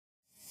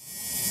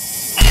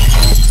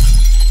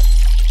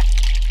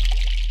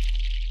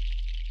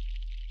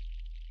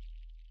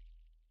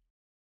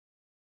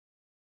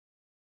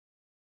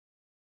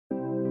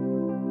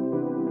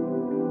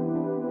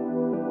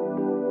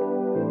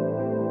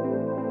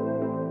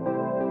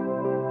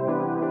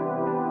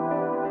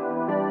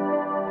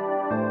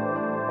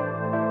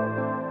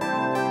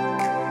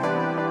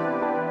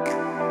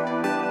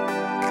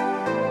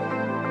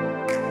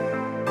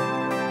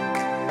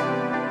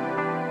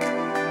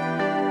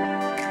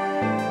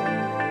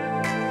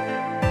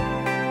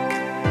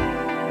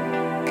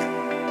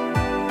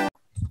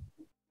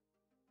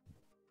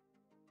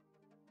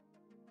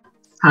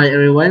Hi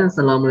everyone,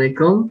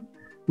 Assalamualaikum.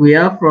 We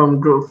are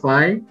from Group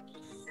 5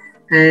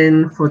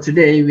 and for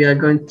today we are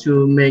going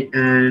to make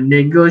a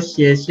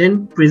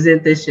negotiation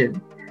presentation.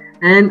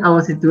 And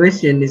our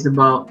situation is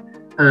about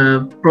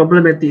a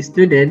problematic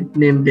student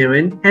named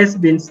Darren has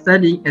been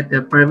studying at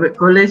a private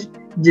college,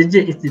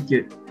 JJ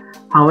Institute.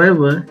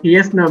 However, he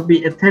has not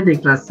been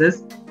attending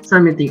classes,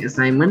 submitting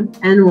assignment,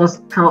 and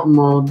was caught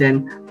more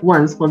than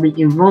once for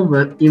being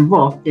involved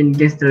in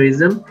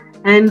gangsterism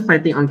and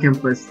fighting on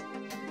campus.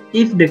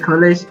 If the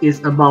college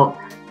is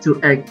about to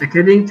act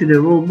according to the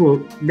rule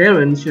book,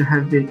 Darren should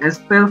have been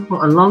expelled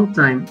for a long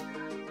time.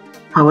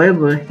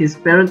 However, his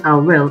parents are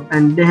well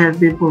and they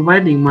have been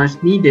providing much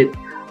needed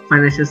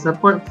financial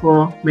support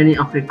for many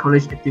of the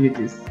college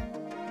activities.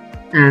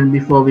 And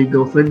before we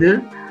go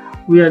further,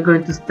 we are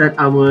going to start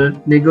our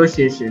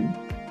negotiation.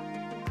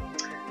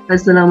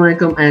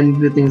 Assalamualaikum and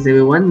greetings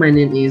everyone. My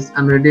name is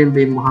Amiruddin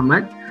bin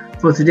Mohamad.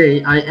 For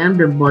today, I am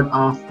the board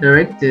of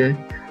director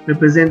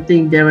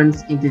representing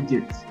Darren's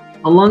Institute.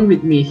 Along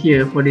with me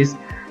here for this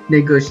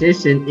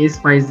negotiation is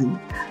FAUZI,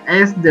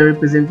 as the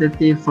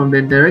representative from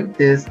the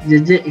directors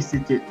JJ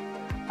Institute.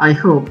 I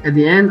hope at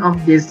the end of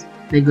this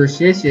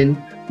negotiation,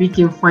 we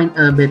can find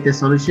a better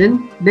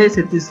solution that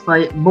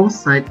satisfies both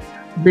sides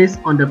based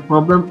on the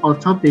problem or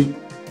topic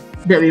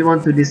that we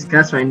want to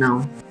discuss right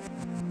now.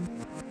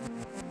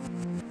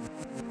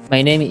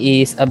 My name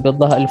is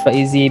Abdullah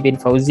AL-FAEZY bin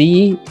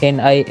FAUZI and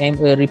I am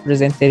a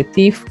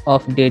representative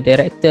of the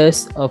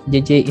directors of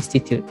JJ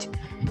Institute.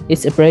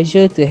 It's a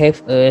pleasure to have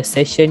a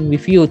session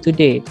with you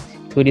today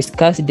to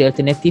discuss the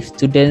alternative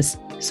students'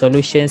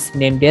 solutions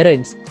named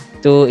Darren's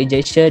to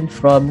ejection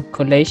from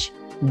college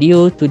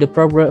due to the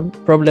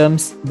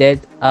problems that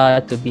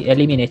are to be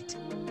eliminated.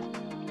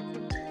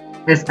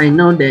 As I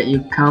know that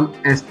you come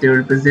as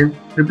the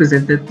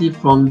representative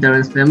from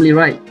Darren's family,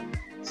 right?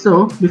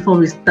 So,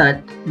 before we start,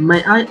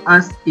 may I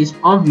ask each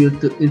of you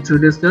to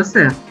introduce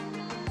yourself?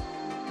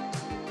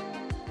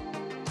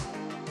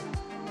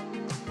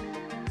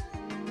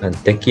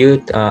 Thank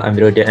you,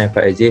 Amiruddin and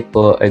FAUZI,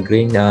 for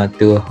agreeing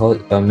to hold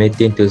a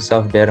meeting to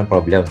solve their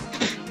problem.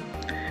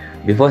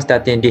 Before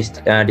starting this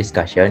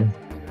discussion,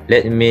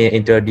 let me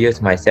introduce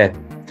myself.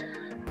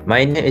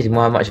 My name is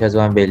Mohamad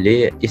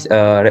is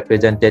a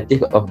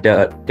representative of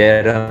the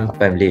Darren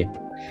family.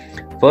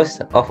 First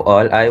of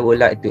all, I would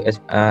like to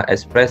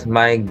express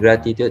my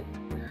gratitude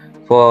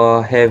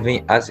for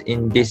having us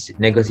in this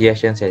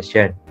negotiation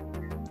session.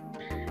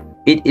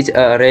 It is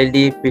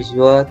really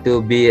pleasure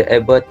to be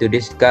able to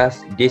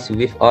discuss this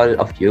with all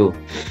of you.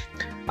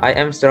 I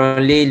am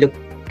strongly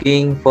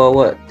looking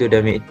forward to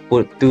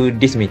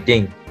this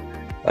meeting.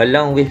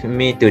 Along with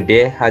me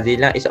today,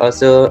 HAZILAN is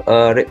also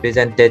a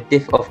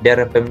representative of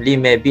their family.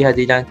 Maybe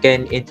HAZILAN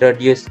can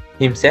introduce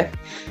himself.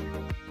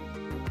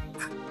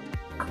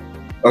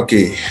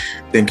 Okay,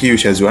 thank you,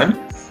 SYAZWAN.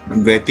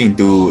 Greeting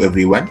to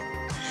everyone.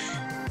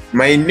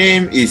 My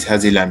name is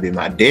HAZILAN bin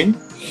Mohamad.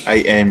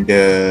 I am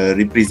the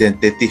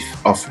representative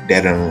of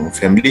Darren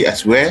family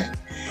as well,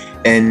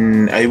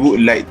 and I would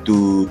like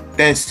to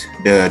thank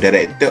the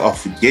director of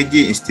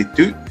JJ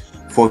Institute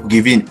for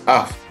giving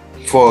us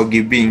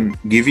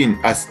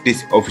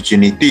this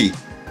opportunity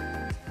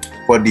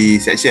for the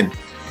session.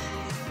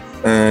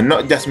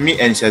 Not just me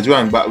and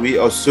SYAZWAN, but we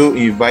also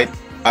invite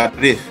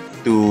ARIF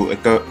to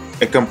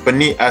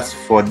accompany us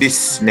for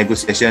this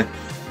negotiation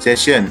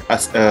session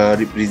as a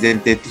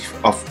representative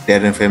of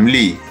Darren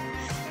family.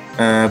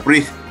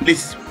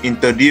 Please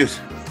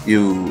introduce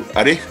you,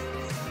 Arif.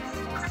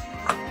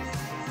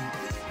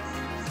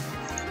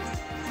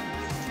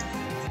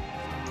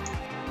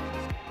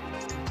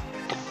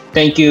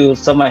 Thank you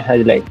so much,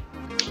 HAZILAN.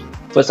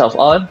 First of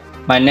all,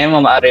 my name is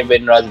Mohamad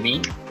bin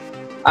NORAZME.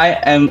 I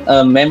am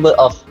a member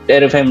of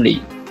Darren family.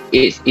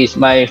 It is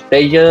my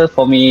pleasure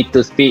for me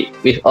to speak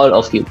with all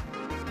of you.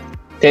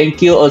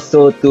 Thank you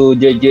also to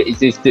JJ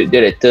Institute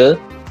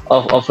Director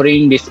of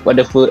offering this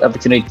wonderful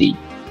opportunity.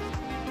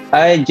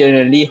 I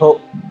genuinely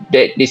hope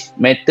that this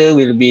matter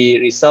will be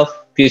resolved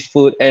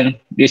peaceful and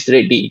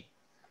ready.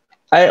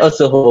 I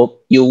also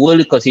hope you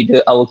will consider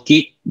our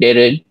kid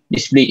Darren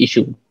display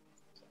issue.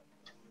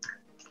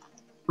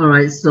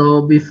 Alright,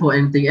 so before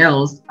anything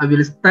else, I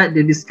will start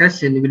the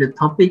discussion with the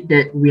topic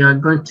that we are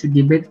going to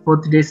debate for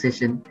today's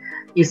session.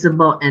 It's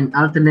about an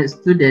alternate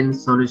student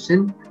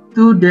solution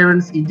to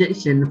Darren's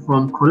ejection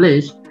from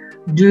college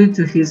due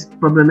to his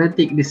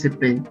problematic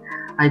discipline.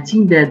 I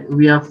think that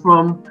we are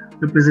from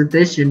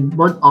representation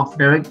board of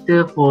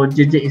director for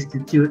JJ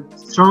Institute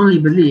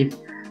strongly believe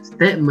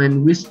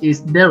statement which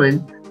is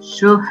Darren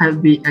should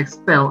have been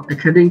expelled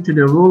according to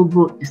the rule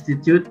book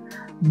institute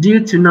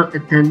due to not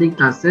attending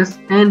classes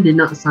and did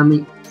not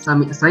submit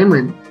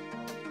assignment.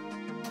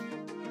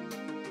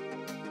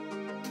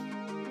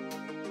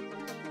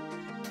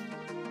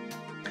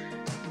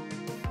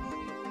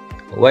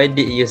 Why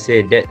did you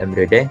say that,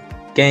 Amiruddin?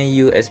 Can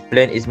you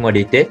explain in more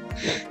detail?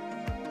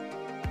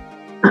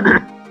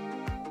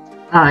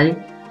 I,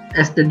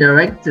 as the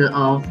director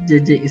of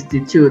JJ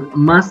Institute,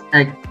 must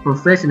act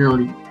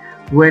professionally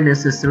when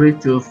necessary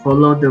to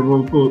follow the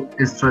rule book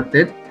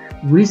instructed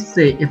which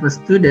say if a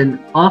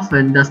student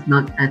often does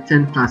not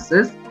attend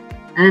classes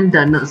and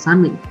does not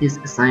submit his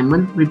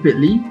assignment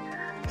repeatedly,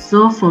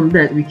 so from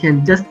that we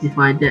can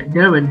justify that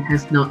Darren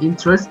has no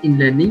interest in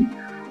learning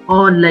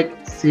or lack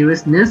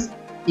seriousness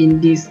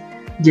in this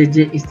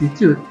JJ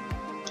Institute.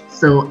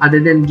 So other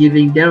than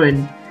giving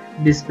Darren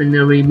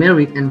disciplinary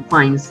merit and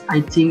fines,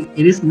 I think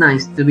it is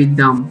nice to be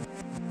dumb.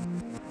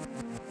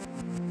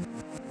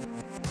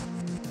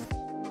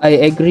 I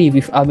agree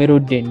with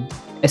Amiruddin.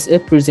 As a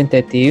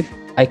representative,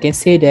 I can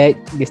say that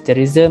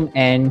gangsterism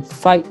and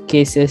fight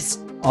cases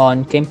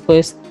on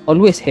campus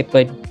always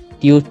happen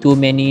due to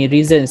many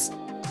reasons.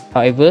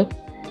 However,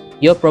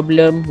 your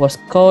problem was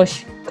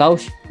couched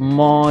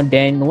more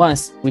than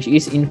once, which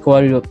is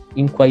inquiry.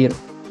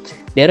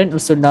 Darren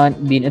also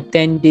not been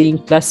attending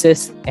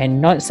classes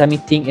and not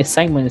submitting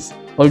assignments,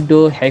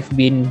 although have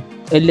been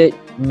alert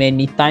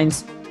many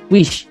times,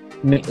 which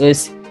make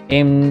us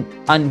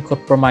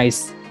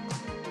uncompromised.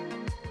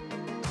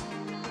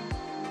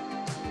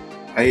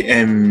 I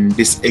am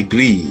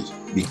disagree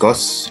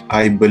because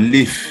I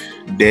believe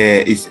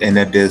there is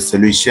another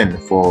solution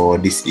for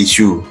this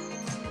issue.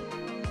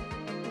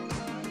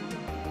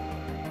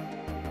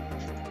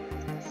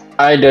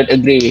 I don't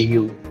agree with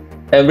you.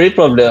 Every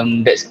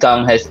problem that's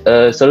come has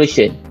a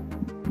solution.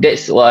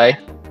 That's why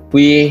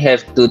we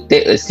have to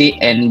take a seat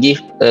and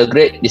give a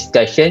great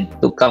discussion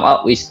to come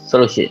up with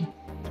solution.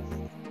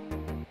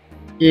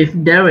 If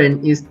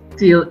Darren is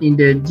still in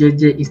the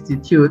JJ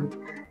Institute,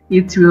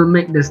 it will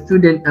make the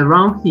student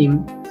around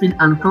him feel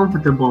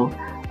uncomfortable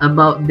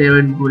about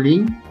Darren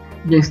bullying,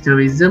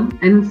 gangsterism,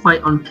 and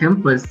fight on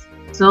campus.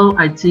 So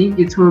I think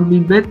it will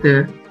be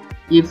better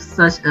if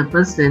such a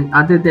person,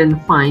 other than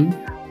fined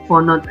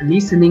for not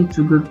listening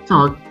to good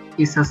talk,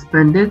 is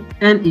suspended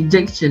and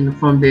ejection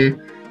from the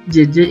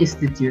JJ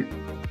Institute.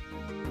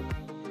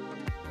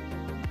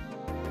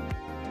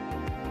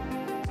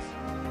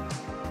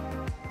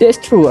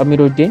 That's true,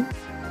 Amiruddin.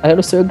 I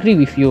also agree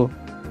with you.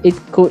 It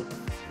could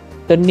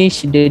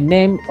tarnish the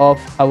name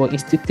of our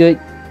institute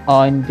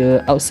on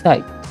the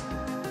outside.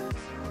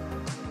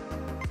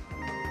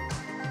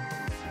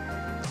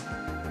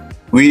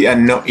 We are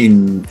not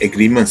in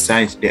agreement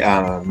since there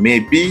are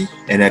maybe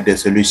another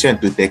solution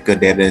to tackle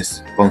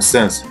Darren's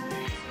concerns.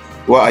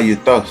 What are your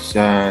thoughts,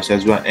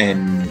 SYAZWAN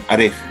and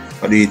ARIF?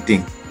 What do you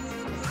think?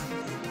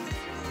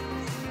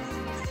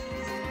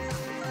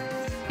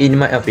 In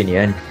my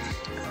opinion,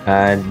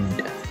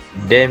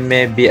 there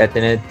may be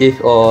alternative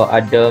or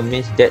other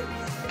means that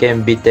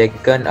can be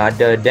taken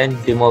other than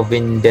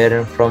removing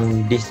Darren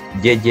from this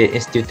JJ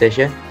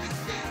institution.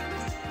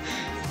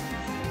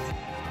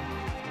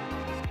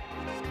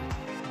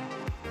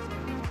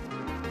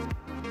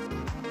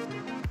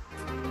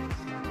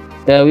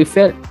 We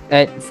felt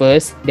at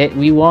first that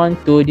we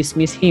want to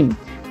dismiss him,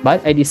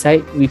 but I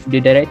decided with the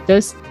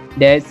directors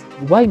that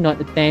why not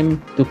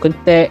attempt to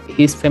contact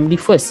his family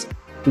first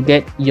to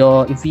get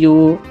your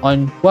view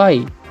on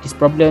why these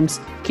problems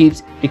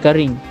keeps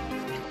recurring.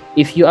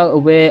 If you are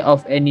aware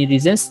of any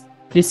reasons,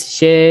 please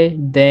share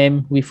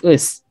them with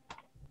us.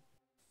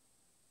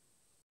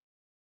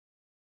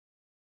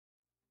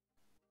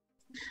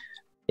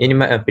 In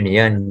my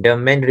opinion, the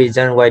main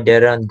reason why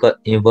Darren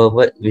got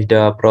involved with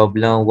the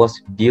problem was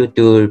due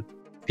to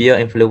peer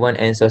influence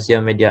and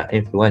social media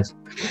influence.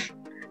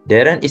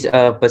 Darren is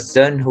a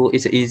person who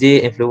is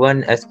easy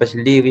influenced,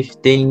 especially with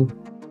things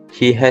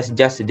he has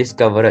just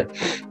discovered.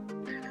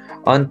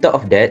 On top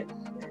of that,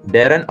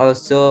 Darren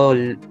also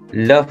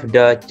loves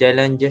the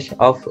challenges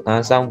of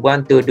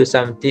someone to do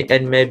something,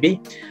 and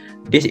maybe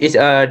this is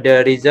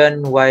the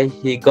reason why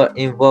he got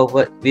involved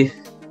with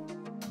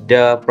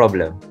the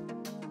problem.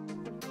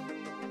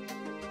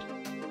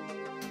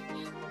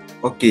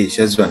 Okay,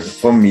 SYAZWAN,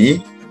 for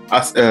me,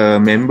 as a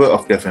member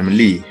of the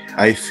family,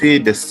 I feel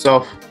the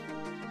source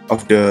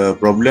of the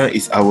problem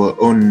is our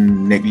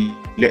own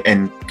neglect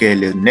and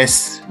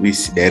carelessness with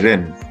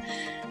Darren.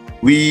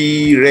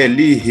 We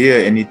rarely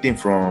hear anything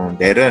from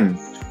Darren,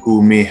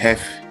 who may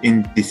have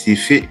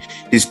intensified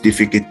his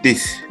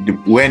difficulties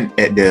when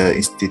at the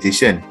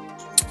institution.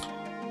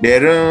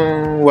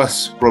 Darren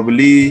was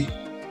probably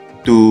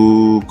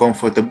too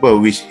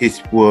comfortable with his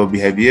poor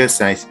behavior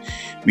since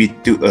we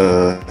took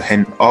a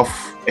hand-off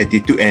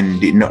attitude and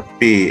did not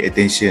pay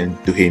attention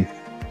to him.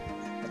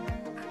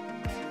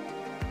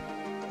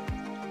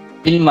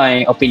 In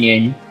my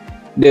opinion,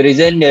 the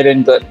reason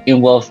Darren got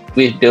involved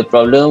with the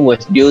problem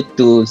was due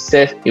to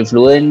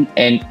self-influence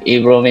and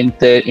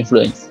environmental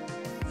influence.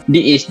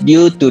 This is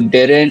due to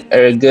Darren's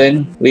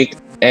arrogant, weak,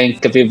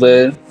 and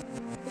capable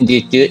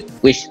attitude,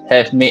 which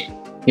have made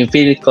him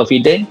feel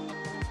confident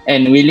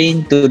and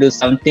willing to do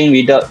something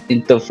without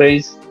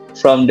interference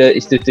from the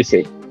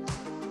institution.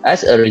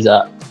 As a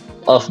result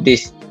of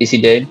this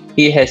incident,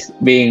 he has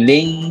been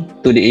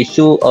linked to the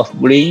issue of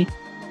bullying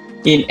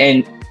in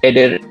an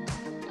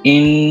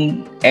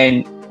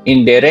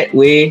indirect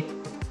way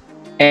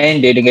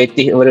and the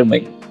negative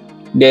environment.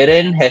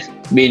 Darren has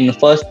been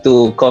forced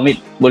to commit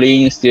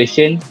bullying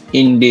situation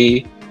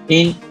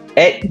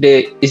at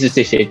the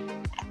institution.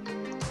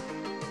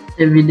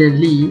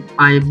 Evidently,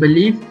 I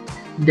believe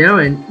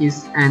Darren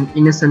is an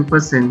innocent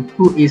person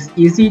who is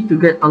easy to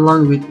get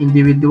along with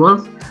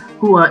individuals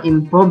who are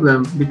in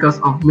problem because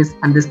of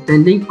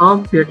misunderstanding or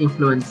peer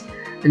influence,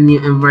 a new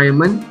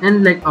environment,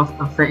 and lack of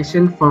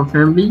affection from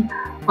family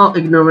or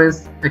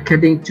ignorance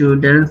according to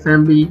Darren's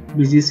family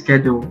busy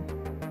schedule.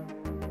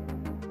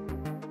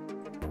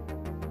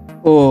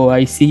 Oh,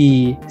 I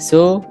see.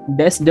 So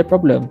that's the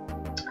problem.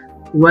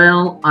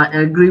 Well, I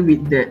agree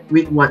with that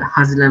with what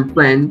HAZILAN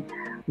planned,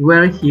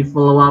 where he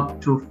follow up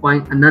to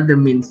find another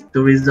means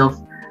to resolve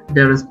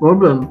Darren's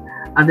problem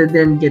other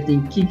than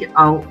getting kicked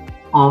out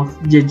of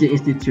JJ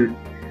Institute.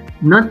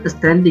 Not a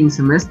standing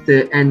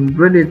semester and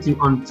graduating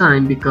on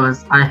time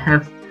because I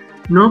have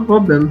no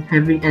problem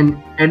having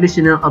an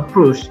additional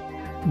approach,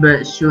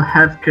 but should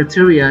have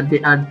criteria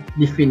that are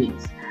definite.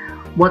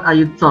 What are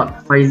your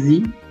thoughts,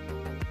 FAIZY?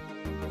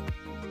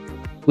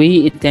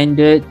 We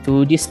intended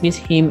to dismiss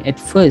him at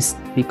first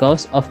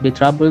because of the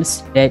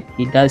troubles that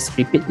he does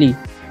repeatedly.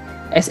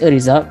 As a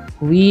result,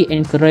 we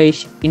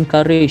encourage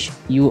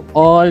you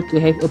all to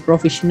have a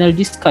professional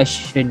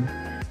discussion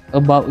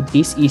about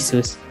these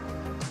issues.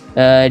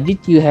 Did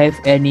you have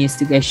any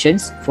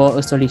suggestions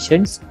for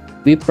solutions?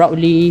 We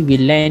proudly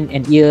will lend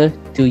an ear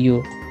to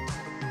you.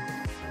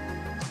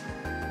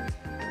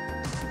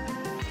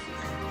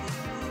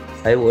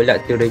 I would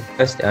like to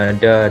request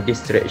the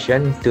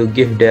distraction to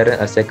give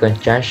Darren a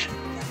second chance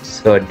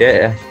so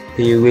that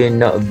he will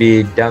not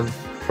be dumped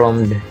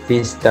from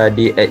his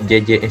study at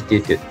JJ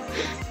Institute.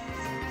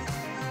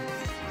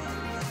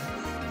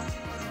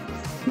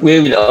 We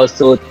will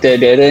also tell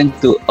Darren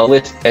to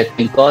always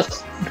attend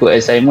course, do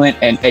assignment,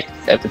 and act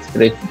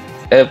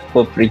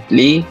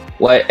appropriately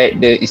while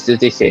at the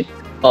institution.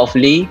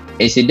 Hopefully,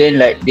 incident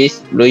like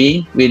this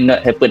bullying will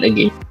not happen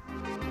again.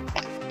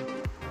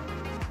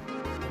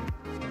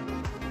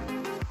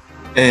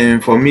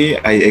 And for me,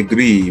 I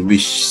agree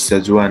with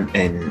SYAZWAN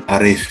and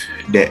ARIF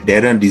that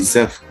Darren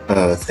deserves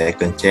a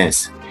second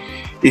chance.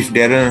 If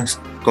Darren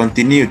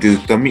continue to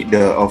commit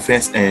the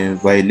offense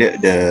and violate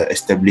the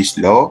established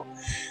law,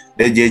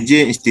 the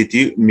JJ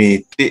Institute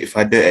may take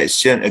further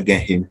action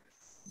against him.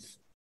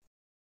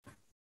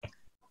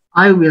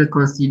 I will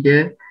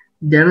consider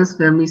Darren's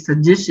family's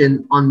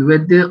suggestion on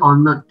whether or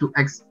not to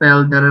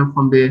expel Darren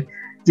from the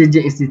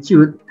JJ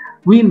Institute.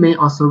 We may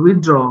also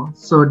withdraw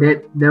so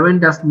that Darren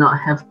does not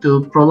have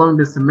to prolong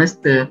the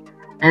semester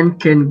and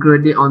can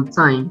graduate on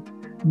time,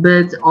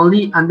 but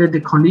only under the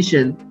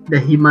condition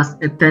that he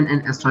must attend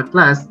an extra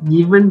class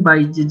given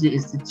by JJ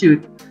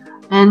Institute,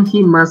 and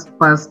he must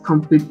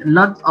complete a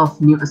lot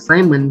of new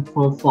assignments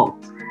for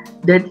faults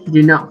that he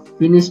did not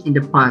finish in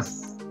the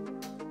past.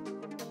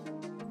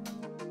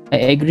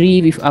 I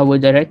agree with our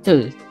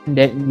director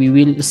that we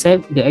will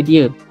accept the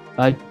idea,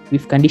 but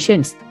with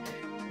conditions.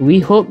 We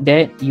hope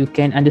that you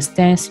can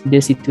understand the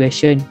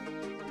situation.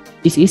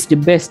 This is the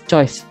best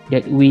choice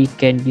that we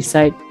can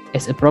decide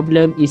as a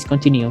problem is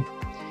continue.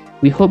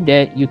 We hope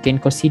that you can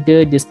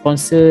consider the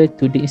sponsor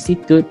to the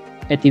institute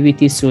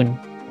activity soon.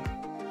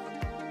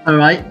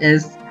 Alright,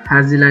 as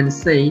HAZILAN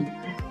said,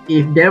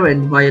 if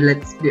Darren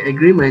violates the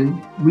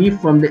agreement, we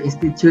from the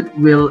institute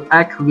will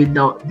act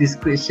without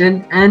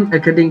discretion and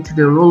according to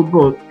the rule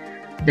book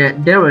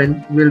that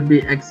Darren will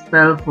be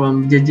expelled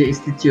from JJ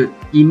Institute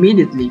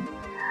immediately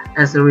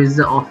as a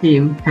result of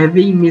him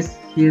having missed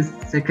his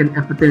second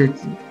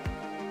opportunity.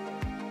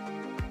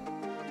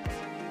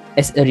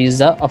 As a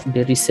result of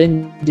the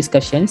recent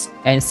discussions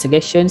and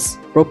suggestions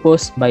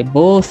proposed by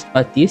both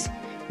parties,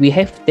 we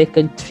have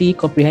taken 3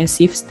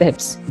 comprehensive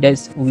steps that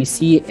we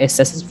see as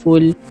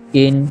successful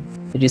in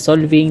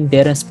resolving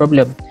Darren's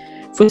problem.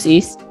 First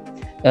is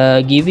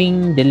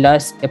giving the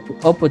last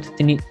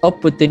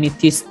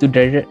opportunities to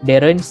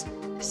Darren.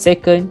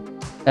 Second,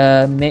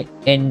 make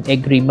an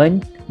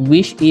agreement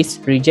which is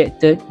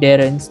rejected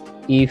Darren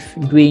if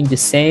doing the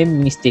same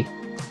mistake.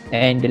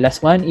 And the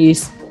last one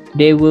is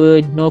there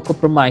were no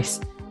compromise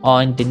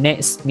on the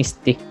next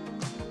mistake.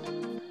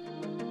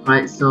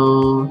 Right,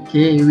 so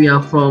we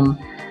are from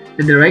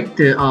the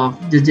director of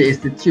JJ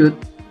Institute,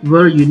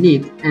 where you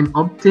need and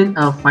obtain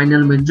a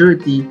final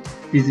majority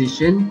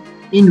decision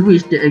in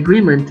which the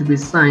agreement to be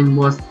signed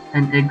was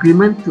an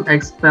agreement to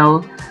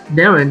expel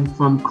Darren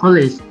from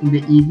college in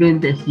the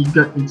event that he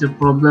got into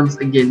problems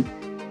again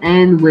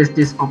and waste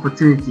this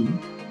opportunity.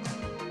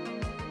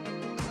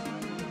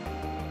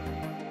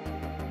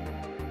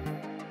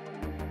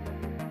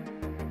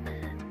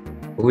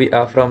 We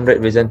are from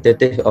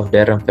representative of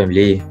Darren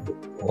family,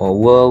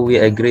 where we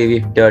agree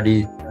with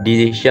the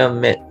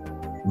decision made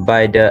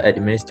by the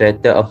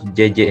administrator of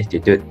JJ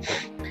Institute.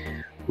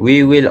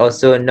 We will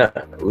also not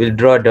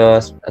withdraw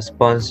the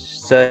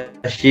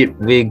sponsorship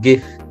we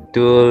give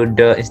to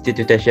the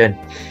institution.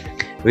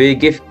 We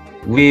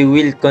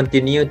will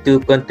continue to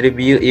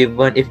contribute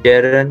even if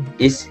Darren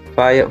is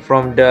fired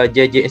from the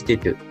JJ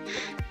Institute.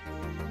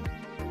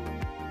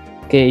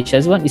 Okay,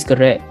 SYAZWAN is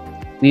correct.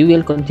 We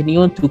will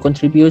continue to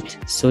contribute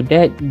so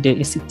that the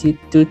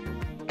institute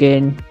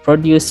can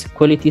produce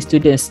quality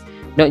students,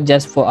 not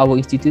just for our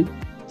institute,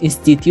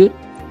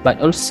 but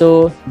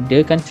also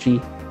the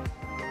country.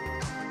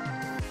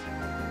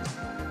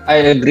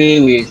 I agree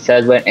with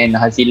SYAZWAN and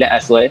HAZILAN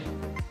as well.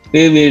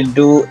 We will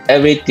do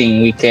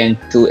everything we can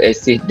to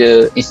assist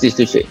the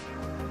institution.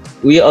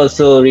 We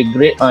also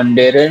regret on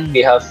Darren's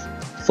behalf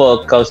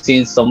for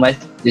causing so much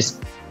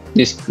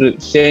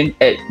disruption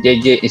at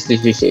JJ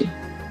institution.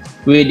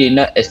 We did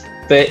not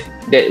expect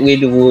that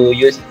we would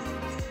use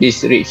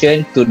this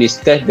reaction to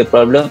discuss the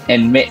problem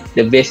and make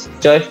the best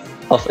choice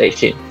of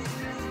action.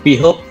 We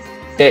hope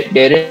that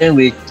Darren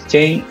will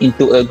change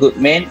into a good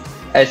man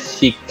as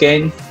he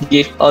can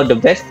give all the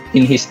best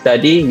in his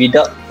study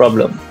without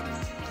problem.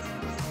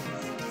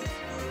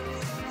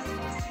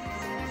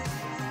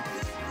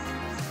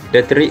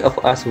 The three of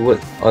us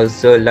would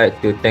also like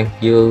to thank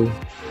you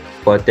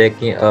for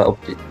taking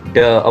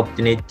the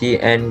opportunity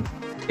and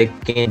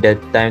taking the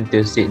time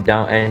to sit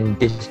down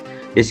and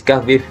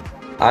discuss with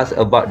us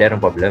about their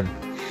problem.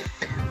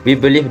 We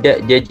believe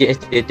that JJ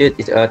Institute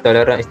is a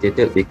tolerant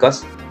institute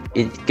because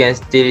it can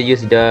still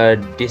use the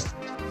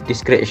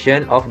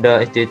discretion of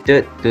the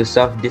institute to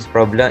solve this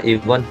problem,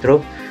 even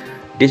though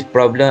this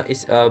problem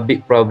is a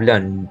big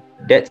problem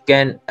that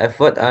can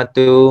afford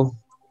to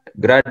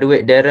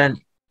graduate Darren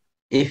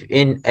if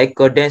in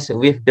accordance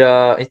with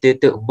the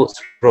institute book's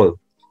role.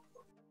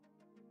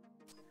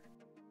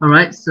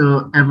 Alright,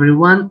 so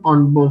everyone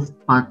on both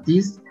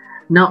parties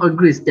now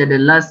agrees that the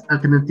last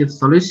alternative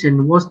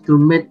solution was to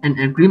make an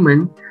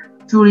agreement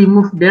to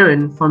remove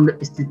Darren from the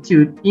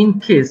institute in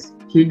case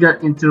he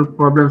got into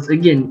problems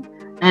again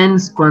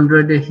and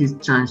squandered his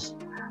chance.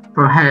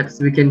 Perhaps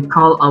we can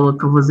call our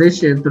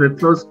conversation to a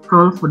close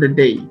call for the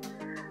day.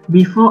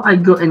 Before I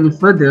go any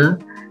further,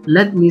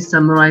 let me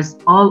summarize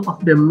all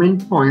of the main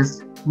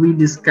points we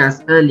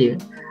discussed earlier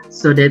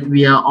so that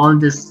we are on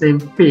the same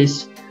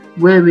page,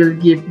 where we'll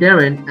give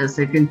Darren a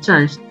second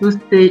chance to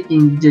stay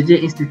in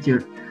JJ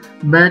Institute,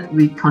 but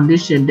with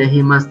condition that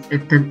he must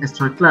attend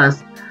extra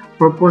class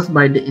proposed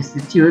by the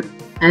institute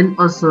and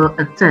also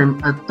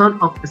attempt a ton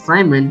of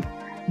assignment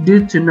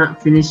due to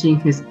not finishing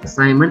his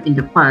assignment in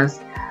the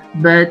past.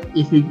 But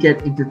if he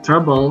gets into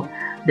trouble,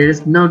 there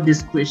is no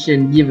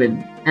discretion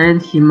given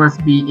and he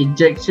must be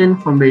ejected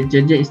from the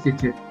JJ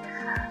Institute.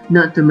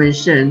 Not to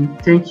mention,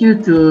 thank you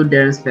to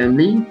Darren's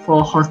family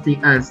for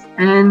hosting us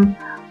and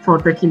for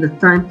taking the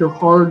time to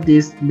hold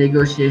this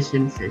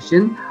negotiation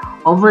session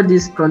over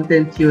this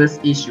contentious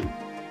issue.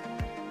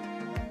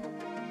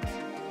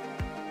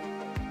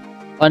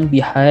 On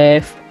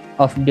behalf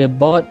of the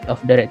Board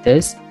of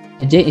Directors,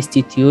 JJ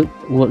Institute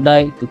would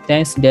like to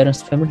thank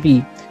Darren's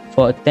family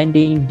for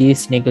attending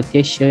this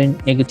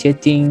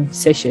negotiating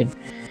session.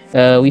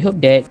 We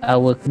hope that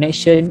our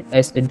connection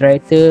as a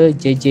director,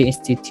 JJ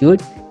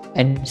Institute,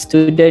 and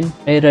student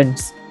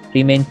parents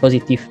remain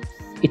positive.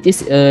 It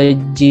is a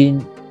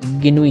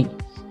genuine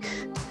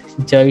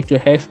joy to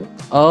have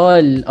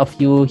all of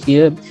you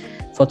here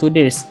for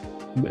today's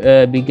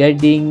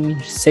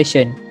beginning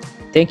session.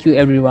 Thank you,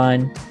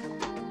 everyone.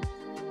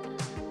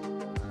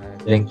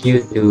 Thank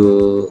you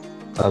to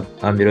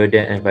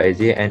Amiruddin and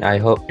FAUZI, and I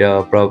hope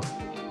the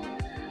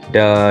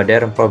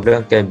Darren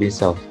problem can be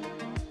solved.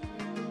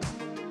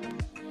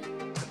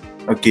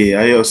 Okay,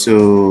 I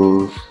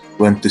also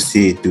want to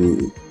say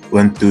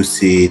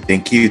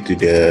thank you to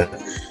the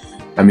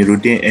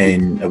Amiruddin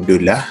and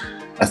Abdullah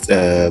as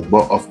a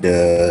board of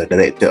the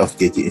director of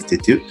JJ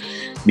Institute,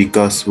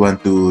 because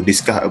want to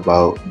discuss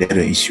about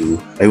Darren issue.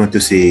 I want to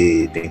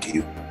say thank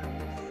you.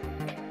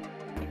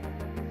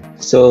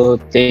 So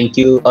thank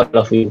you all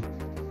of you.